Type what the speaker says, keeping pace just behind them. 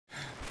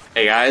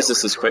Hey guys,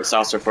 this is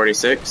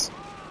QuickSaucer46,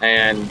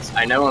 and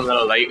I know I'm a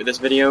little late with this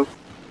video.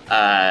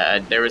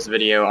 There was a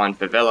video on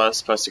Favela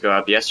supposed to go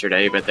up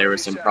yesterday, but there were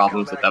some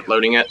problems with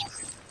uploading it.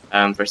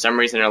 For some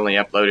reason it only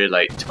uploaded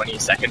like 20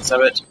 seconds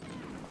of it,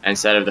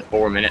 instead of the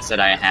 4 minutes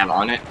that I have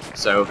on it.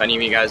 So if any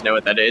of you guys know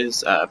what that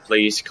is,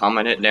 please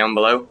comment it down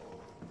below.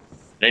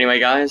 But anyway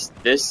guys,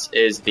 this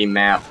is the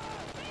map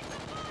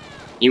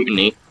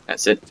Mutiny,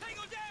 that's it.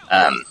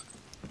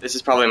 This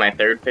is probably my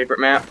third favorite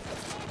map.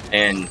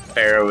 And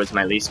Pharaoh is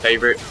my least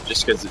favorite,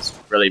 just because it's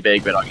really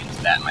big, but I'll get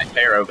to that in my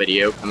Pharaoh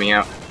video coming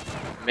out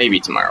maybe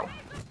tomorrow.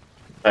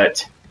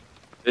 But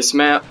this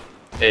map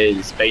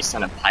is based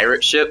on a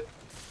pirate ship.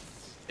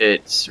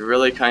 It's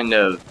really kind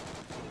of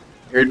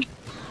weird.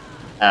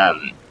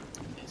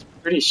 It's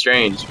pretty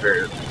strange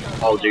for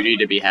Call of Duty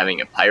to be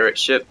having a pirate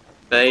ship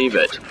bay,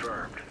 but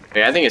I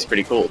mean, I think it's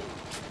pretty cool.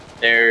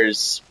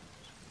 There's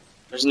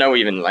no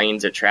even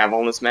lanes of travel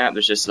on this map.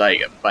 There's just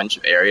like a bunch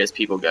of areas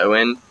people go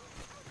in.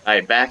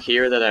 Like, back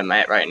here that I'm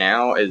at right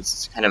now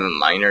is kind of a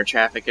minor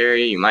traffic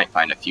area. You might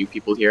find a few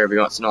people here every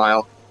once in a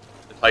while.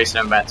 The place that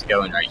I'm about to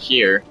go in right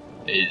here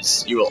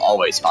is, you will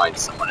always find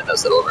someone in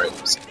those little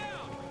rooms.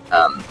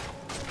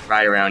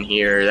 Right around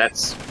here,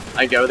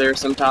 I go there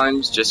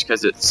sometimes just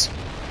because it's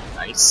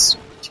nice.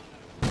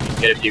 You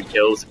can get a few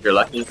kills if you're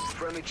lucky.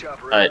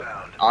 But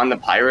on the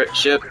pirate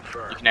ship,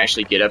 you can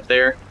actually get up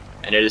there,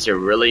 and it is a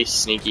really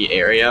sneaky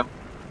area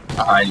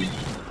behind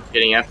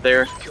getting up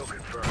there.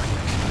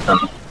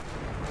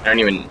 I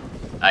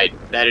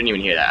didn't even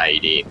hear that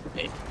IED.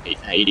 I hate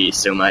IEDs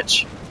so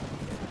much.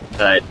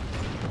 But,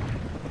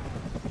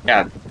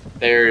 yeah,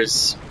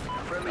 there's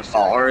a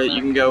bar that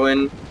you can go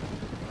in.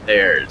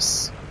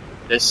 There's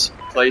this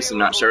place, I'm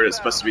not sure what it's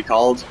supposed to be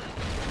called.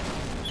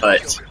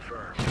 But,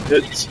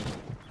 it's a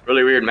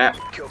really weird map.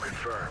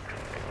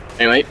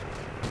 Anyway,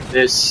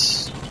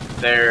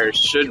 there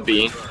should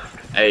be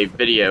a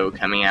video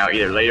coming out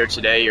either later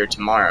today or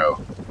tomorrow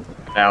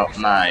about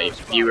my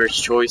viewer's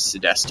choice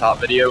desktop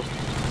video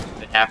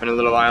that happened a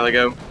little while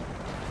ago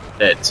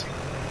that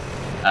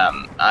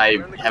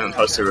I haven't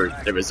posted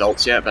the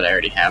results yet, but I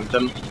already have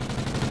them,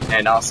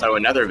 and also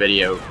another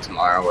video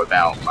tomorrow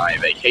about my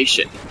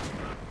vacation,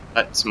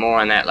 but more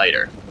on that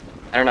later.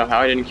 I don't know how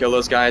I didn't kill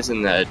those guys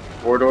in the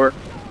corridor,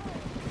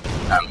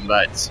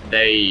 but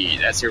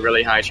that's a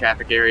really high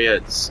traffic area.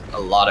 It's a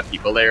lot of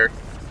people there.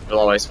 You'll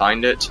always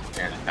find it,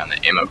 and I found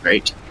the ammo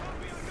crate.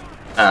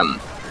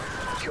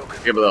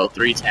 Give a little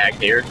 3 tag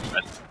here,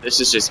 but this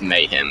is just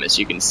mayhem, as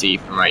you can see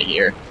from right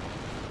here.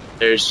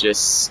 There's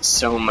just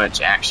so much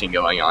action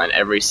going on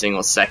every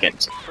single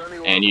second,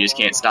 and you just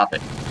can't stop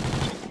it.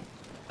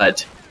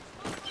 But,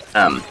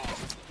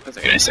 what was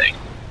I gonna say?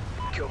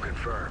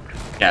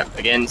 Yeah,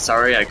 again,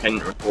 sorry I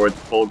couldn't record the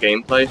full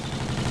gameplay.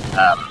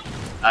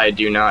 I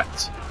do not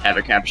have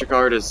a capture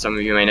card, as some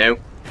of you may know,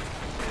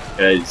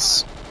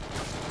 because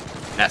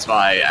that's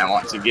why I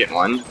want to get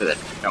one, because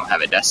I don't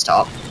have a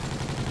desktop.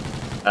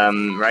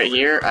 Right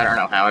here, I don't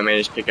know how I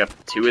managed to pick up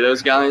 2 of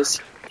those guys.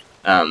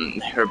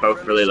 They were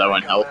both really low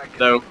on health,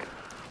 though,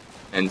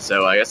 and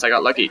so I guess I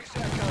got lucky.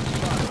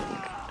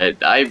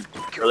 I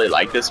really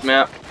like this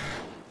map,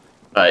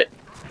 but,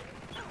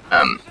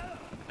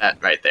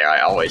 that right there I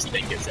always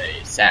think is a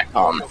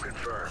SATCOM.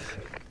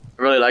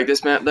 I really like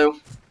this map, though.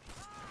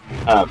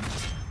 Not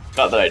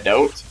that I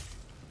don't,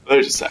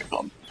 there's a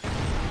SATCOM.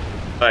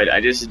 But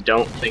I just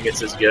don't think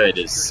it's as good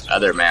as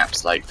other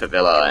maps like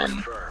Favela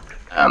and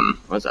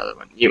what's the other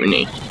one?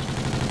 Mutiny.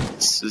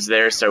 This is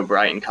there so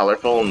bright and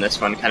colorful, and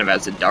this one kind of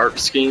has a dark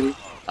scheme,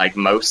 like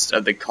most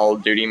of the Call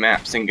of Duty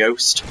maps in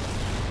Ghost.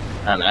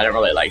 And I don't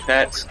really like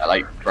that. I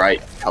like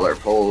bright,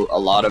 colorful, a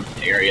lot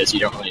of areas you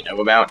don't really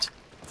know about.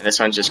 And this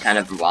one's just kind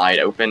of wide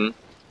open.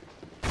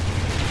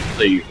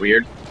 Really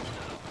weird.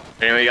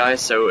 Anyway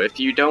guys, so if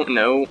you don't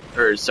know,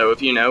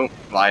 if you know,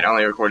 well, I'd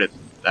only recorded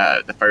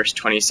the first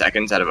 20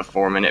 seconds out of a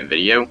 4-minute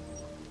video.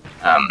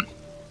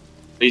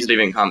 Please leave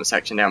in the comment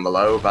section down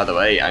below. By the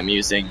way, I'm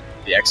using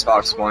the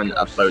Xbox One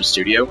Upload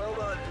Studio.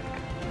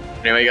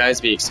 Anyway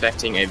guys, be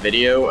expecting a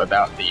video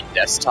about the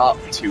desktop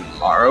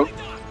tomorrow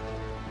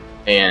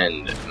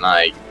and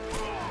my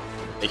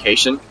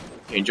vacation.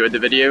 If you enjoyed the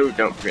video,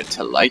 don't forget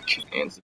to like and subscribe.